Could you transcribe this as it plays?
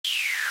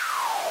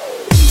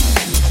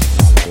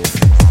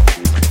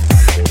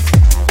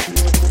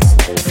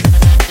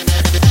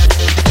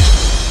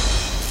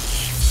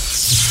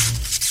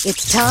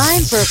It's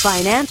time for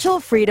Financial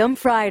Freedom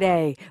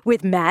Friday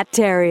with Matt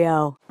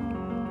Theriault.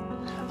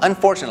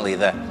 Unfortunately,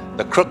 the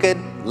crooked,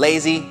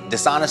 lazy,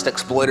 dishonest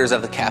exploiters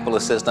of the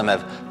capitalist system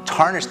have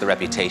tarnished the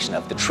reputation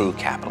of the true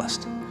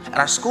capitalist. And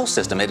our school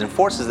system, it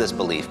enforces this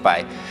belief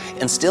by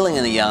instilling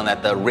in the young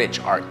that the rich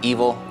are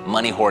evil,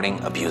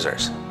 money-hoarding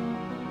abusers.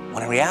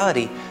 When in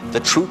reality, the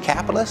true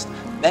capitalist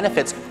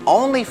benefits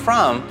only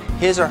from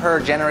his or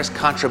her generous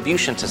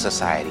contribution to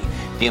society,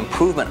 the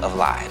improvement of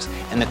lives,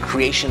 and the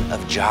creation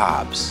of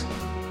jobs.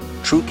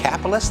 True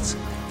capitalists,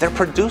 they're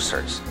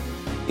producers.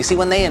 You see,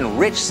 when they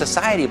enrich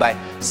society by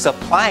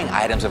supplying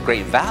items of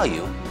great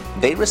value,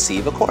 they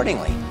receive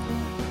accordingly.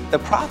 The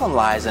problem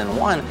lies in,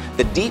 one,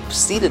 the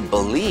deep-seated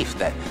belief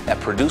that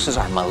producers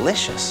are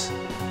malicious,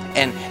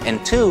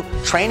 and two,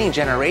 training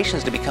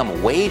generations to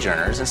become wage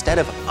earners instead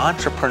of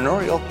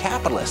entrepreneurial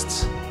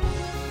capitalists.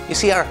 You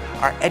see, our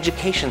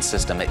education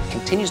system, it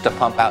continues to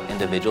pump out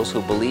individuals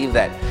who believe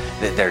that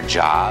their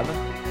job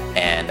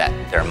and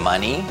that their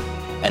money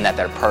and that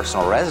their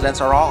personal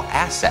residence are all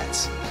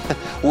assets.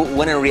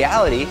 When in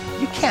reality,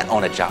 you can't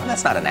own a job.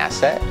 That's not an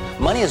asset.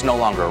 Money is no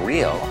longer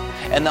real.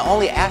 And the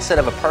only asset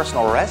of a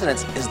personal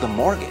residence is the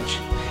mortgage.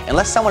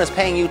 Unless someone is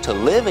paying you to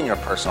live in your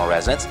personal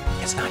residence,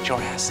 it's not your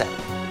asset.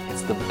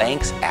 It's the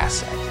bank's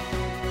asset.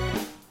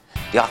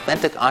 The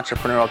authentic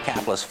entrepreneurial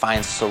capitalist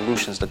finds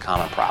solutions to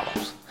common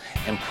problems,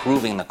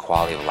 improving the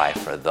quality of life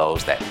for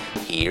those that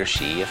he or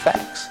she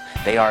affects.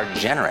 They are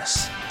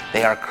generous,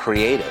 they are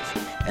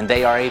creative, and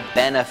they are a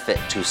benefit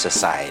to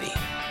society.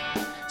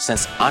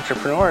 Since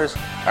entrepreneurs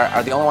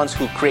are the only ones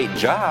who create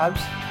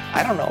jobs,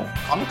 I don't know,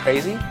 call me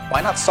crazy.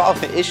 Why not solve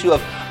the issue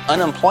of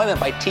unemployment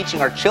by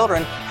teaching our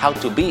children how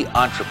to be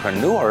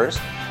entrepreneurs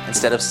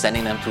instead of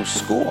sending them through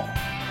school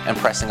and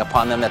pressing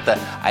upon them that the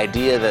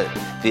idea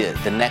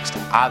that the next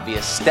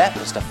obvious step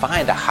is to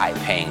find a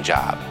high-paying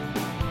job,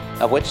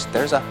 of which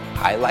there's a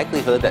high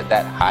likelihood that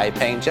that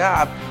high-paying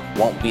job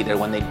won't be there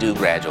when they do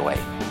graduate.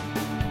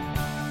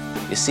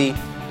 You see,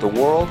 the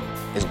world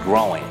is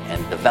growing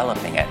and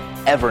developing at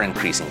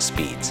ever-increasing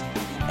speeds,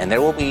 and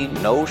there will be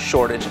no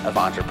shortage of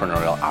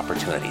entrepreneurial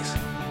opportunities.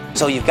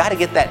 So you've got to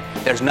get that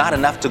there's not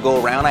enough to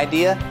go around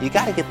idea, you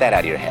got to get that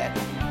out of your head.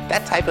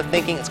 That type of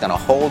thinking is going to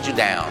hold you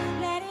down.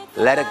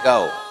 Let it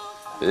go.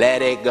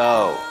 Let it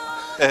go.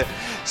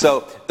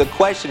 So the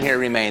question here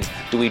remains,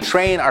 do we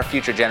train our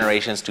future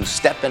generations to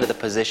step into the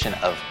position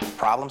of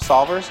problem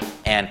solvers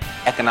and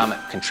economic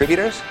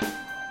contributors?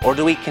 Or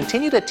do we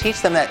continue to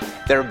teach them that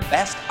their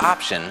best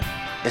option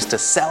is to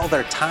sell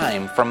their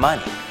time for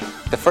money?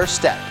 The first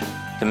step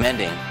to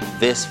mending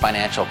this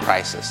financial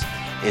crisis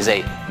is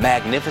a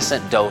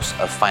magnificent dose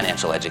of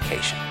financial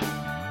education.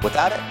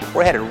 Without it,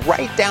 we're headed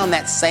right down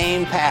that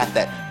same path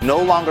that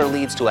no longer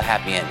leads to a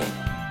happy ending.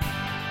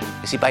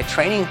 You see, by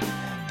training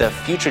the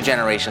future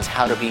generations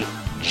how to be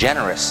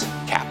generous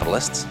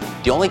capitalists,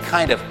 the only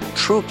kind of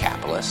true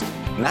capitalist,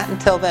 not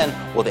until then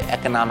will the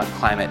economic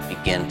climate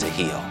begin to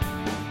heal.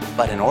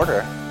 But in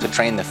order to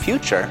train the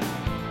future,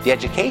 the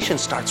education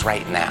starts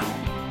right now,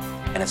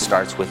 and it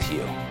starts with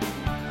you.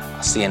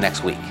 I'll see you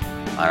next week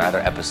on another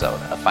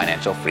episode of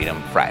Financial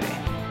Freedom Friday.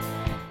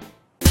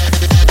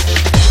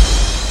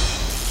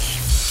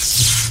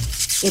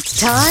 It's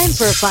time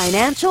for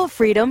Financial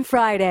Freedom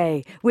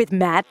Friday with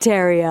Matt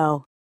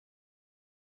Theriault.